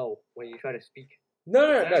saying no when you try to speak.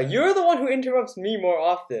 No. Exactly. You're the one who interrupts me more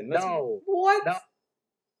often. No. What? No.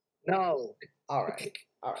 No. All right.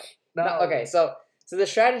 No. No, okay, so the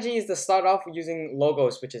strategy is to start off using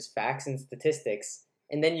logos, which is facts and statistics,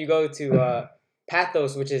 and then you go to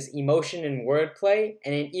pathos, which is emotion and wordplay,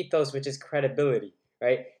 and then ethos, which is credibility.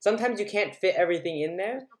 Right? Sometimes you can't fit everything in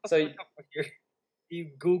there, so You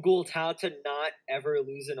Googled how to not ever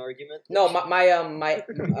lose an argument? No, so the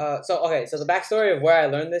backstory of where I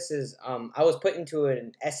learned this is I was put into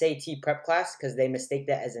an SAT prep class because they mistake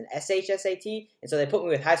that as an SHSAT, and so they put me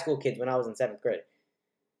with high school kids when I was in 7th grade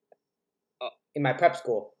in my prep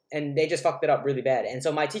school, and they just fucked it up really bad. And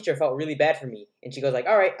so my teacher felt really bad for me, and she goes like,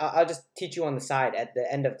 "All right, I'll just teach you on the side at the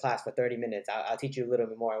end of class for 30 minutes. I'll teach you a little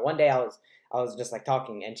bit more." And one day I was just like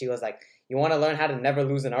talking, and she was like, "You want to learn how to never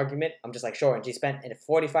lose an argument?" I'm just like, "Sure." And she spent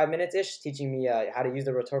 45 minutes ish teaching me how to use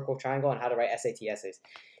the rhetorical triangle and how to write SAT essays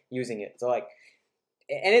using it. So like,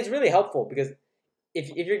 and it's really helpful because if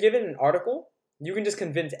you're given an article, you can just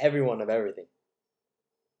convince everyone of everything.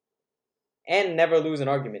 And never lose an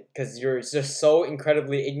argument because you're just so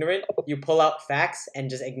incredibly ignorant. You pull out facts and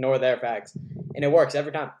just ignore their facts, and it works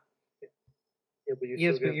every time. Yeah, but you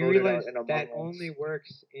Yes, still but get you voted realize out in Among that Us. only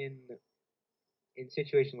works in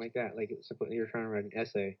situation like that. Like suppose you're trying to write an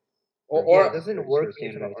essay. Yeah, it or doesn't or work sort of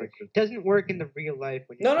even standardized. on It doesn't work in the real life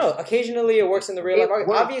when you're No, trying to- occasionally it works in the real life. It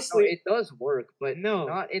works. Obviously, No, it does work, but No.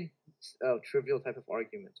 not in trivial type of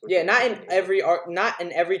arguments. or yeah, not in something. not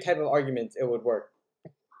in every type of argument it would work.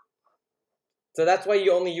 So that's why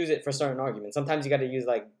you only use it for certain arguments. Sometimes you got to use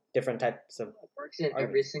like different types of. It works in every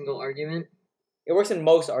Arguments. single argument. It works in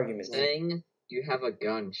most arguments. Saying you have a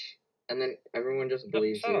gunch, and then everyone just No,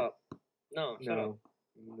 believes shut you. up. No, shut up.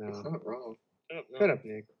 No. It's not wrong. Shut up. No. Shut up,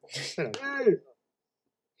 Nick. Shut up.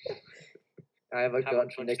 I have a Have a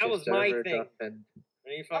gunch. bunch- Nick that is was my server thing. duff and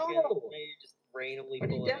Are you fucking? Oh! Are you just randomly Why are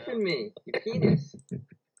you pulling it out? deafing me? You penis.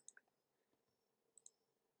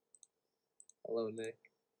 hello, Nick.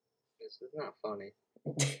 This is not funny.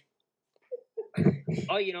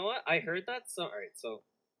 Oh, you know what? I heard that. So, all right. So,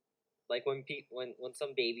 like when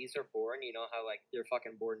some babies are born, you know how like they're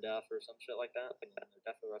fucking born deaf or some shit like that, but then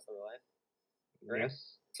they're deaf for the rest of their life. Right.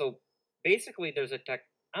 Yes. So basically, there's a tech.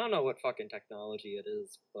 I don't know what fucking technology it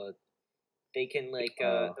is, but they can like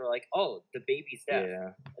they're like, oh, the baby's deaf,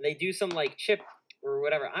 Yeah. and they do some like chip or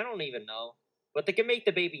whatever. I don't even know, but they can make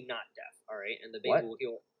the baby not deaf. All right, and the baby What?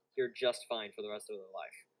 will hear just fine for the rest of their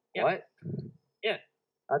life. Yeah. What? Yeah.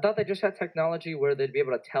 I thought they just had technology where they'd be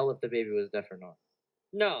able to tell if the baby was deaf or not.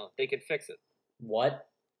 No, they can fix it. What?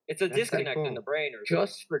 It's a That's kinda disconnect in cool. the brain, or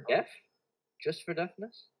Just for deaf? Just for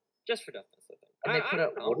deafness? just for deafness. I think. And they put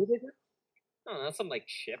out. don't know. What do they do? No, that's some like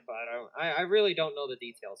chip. I really don't know the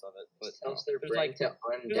details of it, but Tells their there's brain like to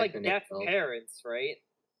there's like undeafen deaf itself. parents, right?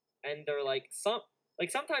 And they're like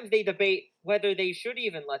sometimes they debate whether they should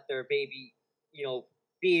even let their baby,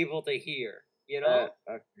 be able to hear,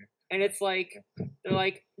 Okay. And it's like they're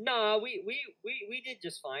like, nah, we did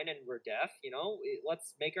just fine, and we're deaf,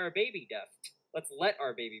 Let's make our baby deaf. Let's let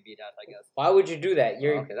our baby be deaf, I guess. Why would you do that?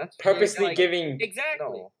 You're Okay, that's purposely like- giving Exactly.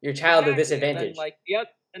 no. your child a Exactly. disadvantage. And then, like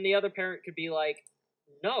the other parent could be like,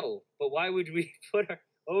 no, but why would we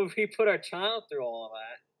put our child through all of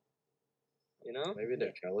that? Maybe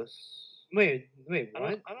they're jealous. Wait, I don't- what? I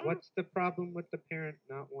don't know. What's the problem with the parent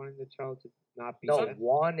not wanting the child to not be No, deaf?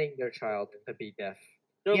 wanting their child to be deaf.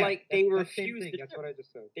 They're Yeah, like they that's the same refuse thing. That's what I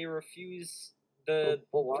just said. they refuse But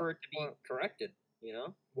why- for it to be why- corrected.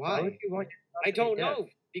 Why? would you want your child I to be don't deaf? know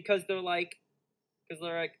because they're like,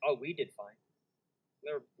 oh, we did fine.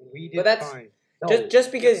 They're We did But that's- fine. No,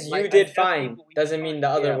 just because like, you as did deaf fine people, we did doesn't fine. mean the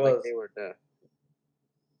other yeah, was. like they were deaf.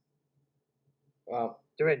 Wow.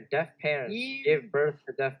 During deaf parents give birth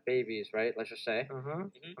to deaf babies, right? Let's just say.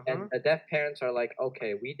 And the deaf parents are like,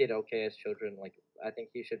 okay, we did okay as children. Like, I think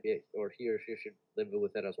he should be, or he or she should live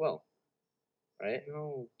with it as well, right?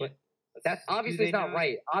 No, but That's Do obviously they it's not not?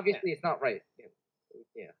 right. Obviously, it's not right.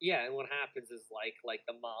 Yeah. Yeah, and what happens is like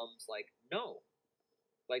the mom's like, no,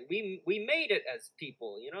 like we made it as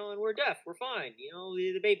people, and we're deaf, we're fine,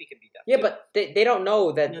 the baby can be deaf. Yeah, too. but they don't know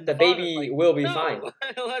And that then the father's baby like, will be no, fine,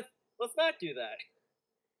 let's not do that.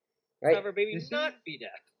 Let's right? have our baby This is- not be deaf.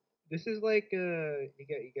 this is like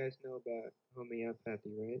you guys know about homeopathy,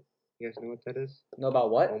 right? You guys know what that is? Know about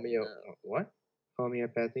what? What?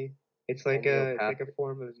 Homeopathy. It's like a Homeopathic.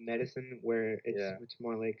 form of medicine where Yeah. it's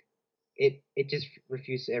more like it just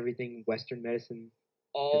refuses everything Western medicine.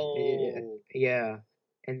 Oh, Yeah,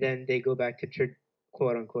 and then they go back to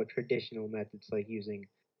quote unquote traditional methods like using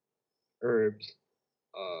herbs,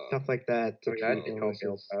 stuff like that. To I treat did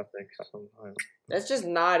illnesses. homeopathic sometimes. That's just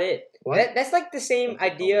not it. What? That's like the same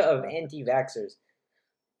That's idea of homeopathic. anti-vaxxers.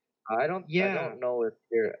 I don't Yeah. know if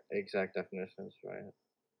your exact definition is right.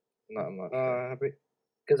 No, I'm not sure. But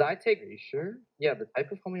Because I take are you sure? yeah, the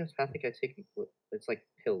type of homeopathic I take, it's like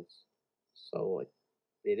pills. So like,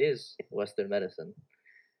 it is Western medicine.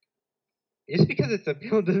 Just because it's a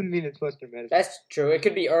pill doesn't mean it's Western medicine. That's true. It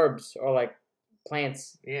could be herbs or like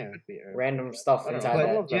plants, Yeah, Could be herb. random stuff I don't know. inside Some but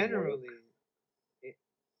that. of them work. generally,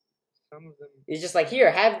 some of them. It's just like,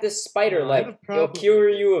 here, have this spider No, I have leg. a It'll problem cure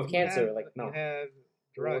with it. you of You cancer. have- Like, no. You have Well,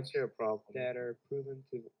 drugs what's your problem? that are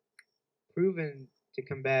proven to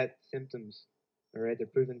combat symptoms. All right, they're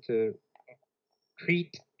proven to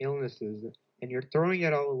treat illnesses, and you're throwing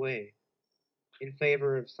it all away in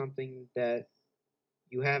favor of something that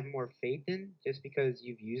you have more faith in just because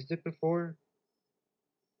you've used it before.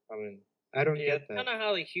 I mean, I don't Yeah, get it's that. kind of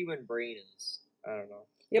how the human brain is. I don't know.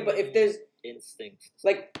 Yeah, but if there's, Instinct.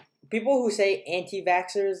 like, people who say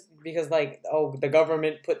anti-vaxxers because, like, oh, the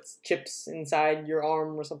government puts chips inside your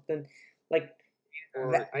arm or something. Like,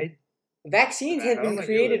 Or vaccines I have don't been think it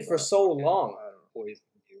created was, for so long. I don't know. poison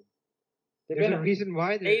you. They've There's been a reason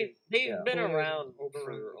why They've Yeah. been Spoilers around overrun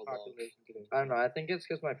for the a long. population today. I don't know. I think it's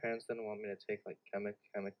because my parents didn't want me to take like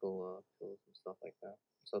chemical pills and stuff like that,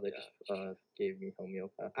 so they just gave me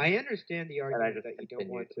homeopathy. I understand the argument just that you don't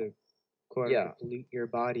want continued. to quote Yeah. unquote, pollute your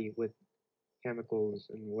body with chemicals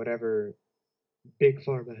and whatever big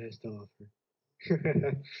pharma has to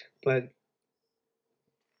offer. But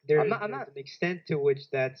there's not- an extent to which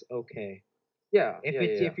that's okay. Yeah,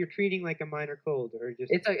 If you're treating like a minor cold or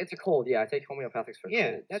just it's a cold. Yeah, I take homeopathics for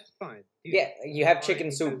colds. that's fine. Dude, Yeah, you have fine chicken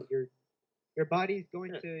because soup. Your body's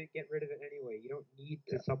going to get rid of it anyway. You don't need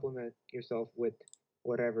to supplement yourself with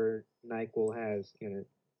whatever NyQuil has in it.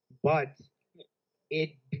 But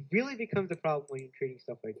it really becomes a problem when you're treating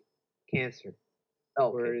stuff like cancer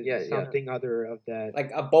Oh, or okay. Yeah. something other of that.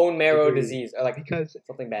 Like a bone marrow Degree. disease or like Because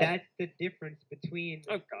something bad. that's the difference between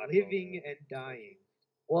Oh, God, living and dying.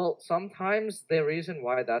 Well, sometimes the reason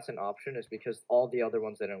why that's an option is because all the other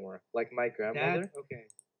ones didn't work. Like my grandmother, That's okay.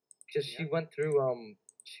 because she went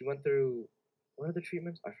through what are the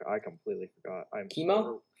treatments? I completely forgot. I'm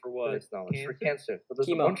Chemo? For what? It's not for Cancer? cancer. So there's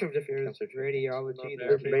Chemo. a bunch of different There's cancer treatments. radiology,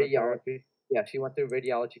 There's there's radiology. chemotherapy, Yeah, she went through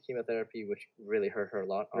radiology, chemotherapy, which really hurt her a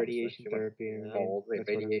lot. obviously. radiation She went therapy, and cold, that's what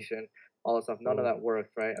I mean. radiation, all that stuff. None of Oh. that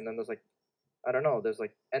worked, right? And then there's like, I don't know. There's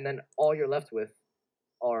like, and then all you're left with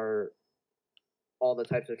are all the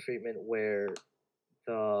types of treatment where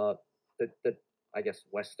the I guess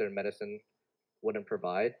Western medicine wouldn't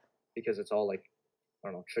provide because it's all like,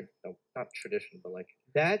 I don't know, no, not tradition, but like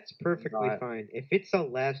That's perfectly Not- fine. If it's a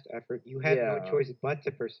last effort, you have no Yeah. choice but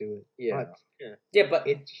to pursue it. Yeah. But Yeah, but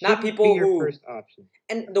it not shouldn't people be your who- first option.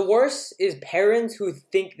 and the worst is parents who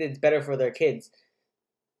think that it's better for their kids.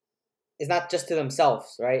 It's not just to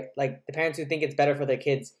themselves, right? Like the parents who think it's better for their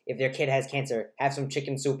kids if their kid has cancer, have some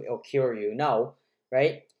chicken soup, it'll cure you. No,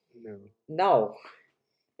 right? No.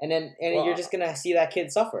 And then Well, you're just gonna see that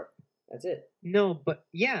kid suffer. That's it. No, but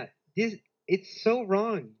yeah, it's so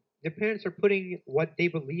wrong. The parents are putting what they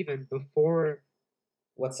believe in before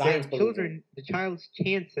What their science believes in. children, the child's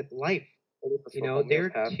chance at life. it's You for know, they're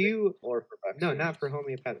homeopathic too. or for No, vaccines. not for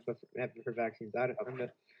homeopathic, but for vaccines.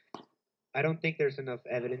 I don't think there's enough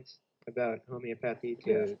evidence about homeopathy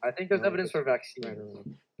to. Yeah, I think there's know if evidence it's for vaccines. right or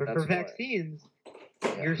wrong. But That's for why. vaccines,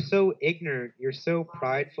 Yeah. you're so ignorant. You're so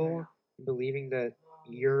prideful, believing that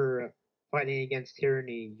you're fighting against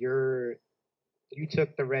tyranny. You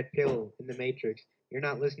took the red pill in the Matrix. You're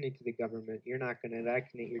not listening to the government. You're not going to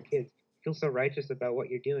vaccinate your kids. You feel so righteous about what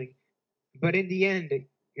you're doing, but in the end,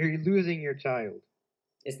 you're losing your child.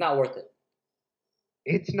 It's not worth it.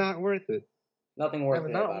 It's not worth it. Nothing Yeah, worth but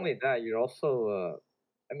it not about only it. that, you're also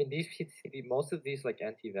I mean most of these like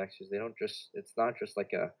anti-vaxxers, they don't just it's not just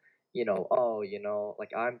like a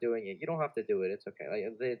like I'm doing it. You don't have to do it. It's okay.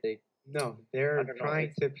 Like they No, they're I don't know,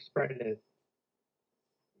 trying to spread it.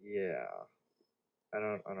 yeah. I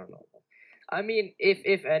don't know. I mean,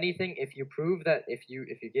 if anything, if you prove that if you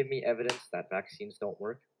give me evidence that vaccines don't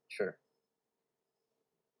work, sure.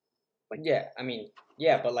 Yeah, I mean,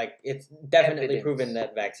 yeah, but like it's definitely Evidence. proven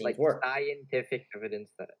that vaccines Like work. scientific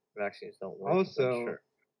evidence that vaccines don't work. then Also, sure.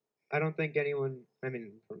 I don't think anyone, I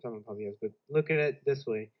mean, someone probably has, but look at it this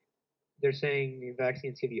way. They're saying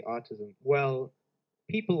vaccines give you autism. Well,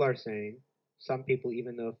 people are saying, some people,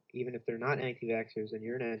 even if they're not anti-vaxxers and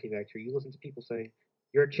you're an anti-vaxxer, you listen to people say,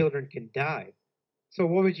 your children can die. So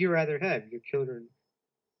what would you rather have? Your children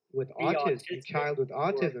with Be autism, your autistic child with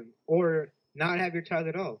autism, or not have your child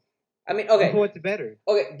at all? I mean, okay, What's better?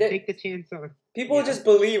 okay. Take the chance on. People Yeah. just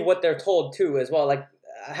believe what they're told too, as well. Like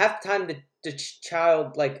half the time, the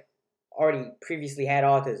child like already previously had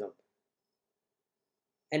autism,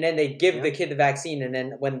 and then they give the kid the vaccine, and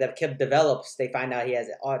then when the kid develops, they find out he has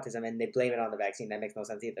autism, and they blame it on the vaccine. That makes no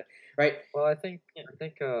sense either, right? Well, I think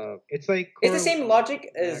It's like It's the same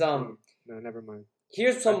logic as No, never mind.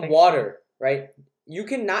 here's some think- water, right? You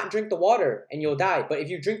cannot drink the water and you'll die, but if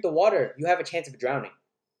you drink the water, you have a chance of drowning.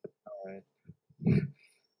 Alright.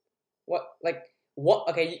 What?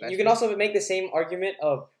 Okay, you That's can true. also make the same argument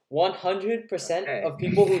of 100% Okay. of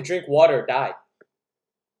people who drink water die.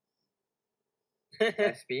 Can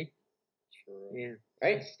I speak? True. Yeah.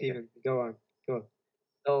 Right? Steven, go on. Go.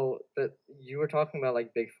 So you were talking about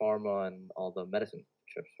like big pharma and all the medicine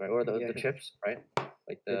chips, right? Or the Yeah. chips, right?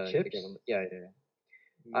 Like The the chips? government. Yeah.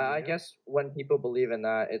 I Yeah. guess when people believe in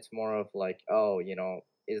that, it's more of like, oh,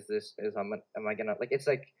 am I gonna like? It's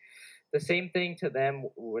like the same thing to them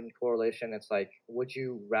in correlation. It's like, would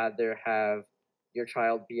you rather have your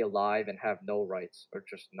child be alive and have no rights, or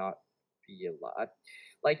just not be alive?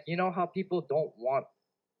 Like, you know how people don't want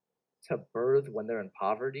to birth when they're in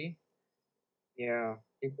poverty Yeah.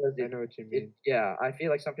 because I know what you mean. yeah, I feel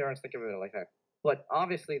like some parents think of it like that, but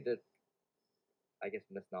obviously I guess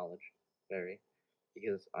misknowledge very,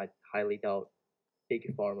 because I highly doubt big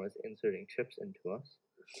pharma is inserting chips into us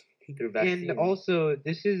through vaccines. And also,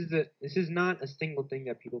 this is not a single thing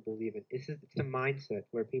that people believe in. It's a mindset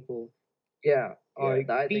where people yeah, are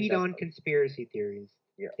I think feed that's on conspiracy theories.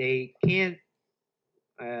 Yeah. They can't.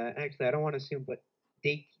 Actually, I don't want to assume, but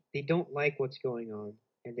they don't like what's going on,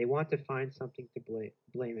 and they want to find something to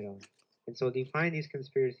blame it on. And so they find these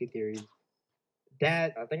conspiracy theories.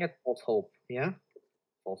 That I think it's false hope. yeah,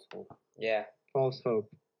 False hope. Yeah. false hope.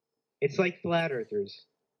 It's like flat earthers.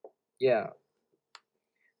 Yeah.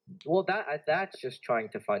 Well, that's just trying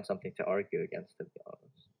to find something to argue against, to be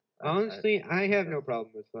honest. Honestly, I have no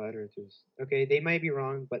problem with flat earthers. Okay, they might be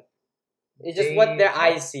wrong, but It's just what their They-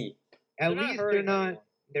 eyes see. at They're not least hurting anyone.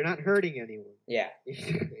 they're not hurting anyone. Yeah.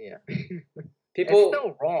 yeah. People. It's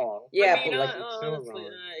still wrong. Yeah, I mean, but like, it's so honestly,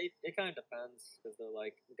 wrong. it kind of depends because they're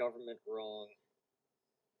like government wrong.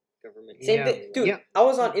 Government. same Yeah. thing, dude. Yeah. I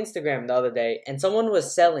was on Instagram the other day, and someone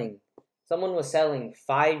was selling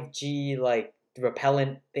 5G like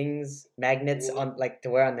repellent things, magnets on like to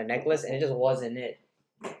wear on their necklace, and it just wasn't it.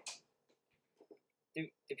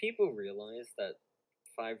 Do people realize that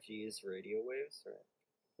 5G is radio waves?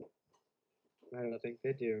 Or I don't think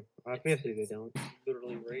they do. Obviously, they don't.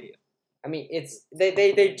 literally radio. I mean, it's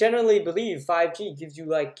they generally believe 5G gives you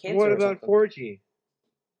like cancer. What or about something. 4G?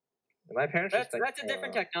 My parents just think, That's a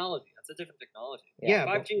different technology. That's a different technology. Yeah,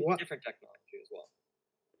 but 5G is what- a different technology as well.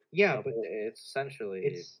 Yeah, no, but it's essentially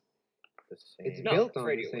it's the same. it's No, built it's on the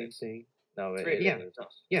radio same waves. thing. No, It's it, radio yeah. waves. No,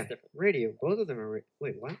 Yeah, it's different. radio. Both of them are.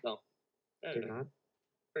 Wait, what? No, They're not.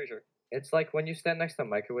 pretty sure. it's like when you stand next to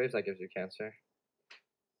microwaves, that gives you cancer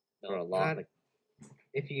for a No. lot. Not- Like,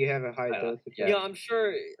 If you have a high dose. Yeah, Yeah. I'm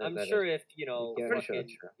sure. That- I'm that sure if you know, Yeah, pretty sure fucking,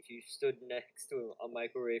 that's true. if you stood next to a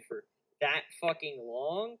microwave for that fucking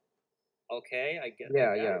long, okay, I get.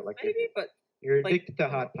 Yeah, I guess, yeah, like if- maybe, but You're like- addicted to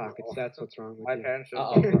hot pockets. That's what's wrong with my you. parents just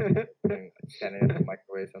Uh-oh. standing next to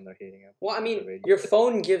microwaves when they're heating up. Well, I the mean, radio. your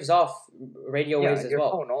phone gives off radio yeah, waves as your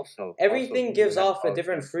well. phone also. Everything also gives has off a both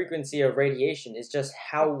different things. frequency of radiation. It's just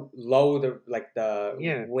how low the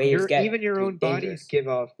Yeah, waves get. even your to own bodies dangerous. give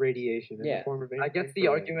off radiation in Yeah. the form of. I guess the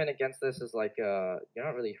infrared. argument against this is like, you're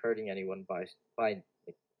not really hurting anyone by like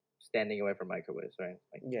standing away from microwaves, right?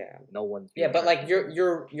 Like, Yeah. no one's. Yeah, being but like hurt.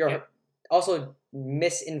 you're Yeah. also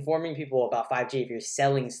misinforming people about 5G if you're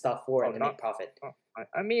selling stuff for it Oh, to not- make profit.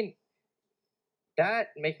 I mean, that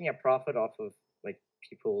making a profit off of like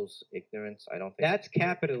people's ignorance, I don't think That's it's good,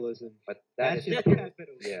 capitalism. But That's that is just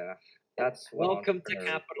capitalism. yeah. That's what welcome to entrepreneurs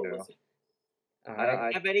do, capitalism. All I- right.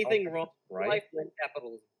 I Have anything don't wrong think with right. life than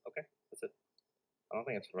capitalism? Okay, that's it. I don't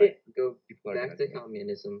think it's right. Go People are back gonna to do it.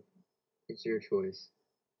 communism. It's your choice.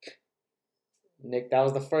 Nick, that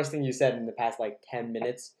was the first thing you said in the past like 10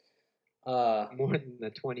 minutes. More than the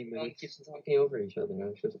 20 Everyone minutes. keeps talking over each other. I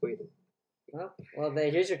was just waiting.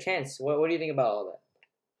 Here's your chance. What do you think about all that?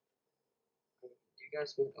 You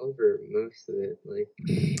guys went over most of it. Like,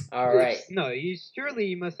 All right. No, you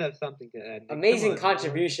must have something to add. Nick. Come Amazing on,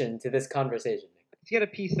 contribution to this conversation. Nick. Let's get a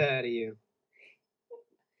piece out of you.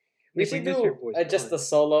 We Nick, should miss your do voice. Come just on. a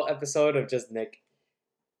solo episode of just Nick.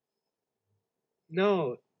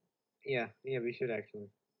 No. Yeah, we should actually.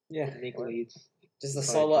 Yeah. Nick What? leads. Just a Fine,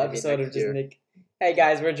 solo maybe episode of next just year. Nick. Hey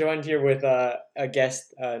guys, we're joined here with a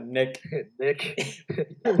guest, Nick. Nick,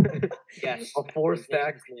 Yes. a four His name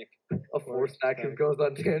stack, is Nick. a four stack who stack. goes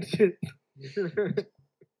on tangent.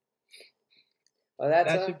 Well,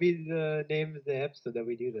 that's That should be the name of the episode that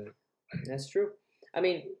we do that. that's true. I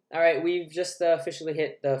mean, all right, we've just officially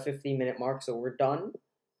hit the 15-minute mark, so we're done.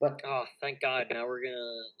 But Oh, thank God! Now we're gonna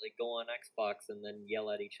like go on Xbox and then yell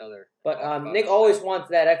at each other. Nick always wants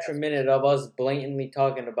that extra minute of us blatantly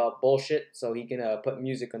talking about bullshit, so he can put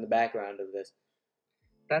music on the background of this.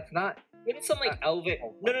 That's not. Maybe some like Elvis.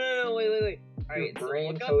 No, wait. All your right, so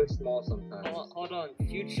brain look so up. small sometimes. Hold on,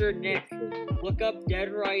 future Nick. Look up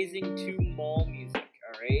Dead Rising 2 mall music,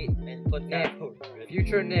 all right, and put that.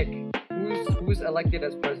 Future Nick, who's elected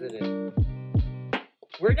as president?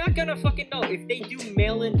 We're not gonna fucking know. If they do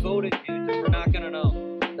mail-in voting, dude, we're not gonna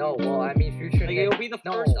know. No, well, I mean, future. Like, it'll be the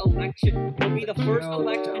first election. It'll be the first No,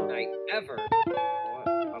 election no. night ever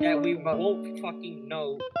What? that we won't fucking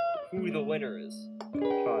know who the winner is.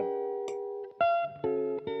 Sean,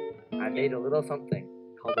 I made a little something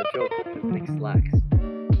called a joke with Nick Slacks.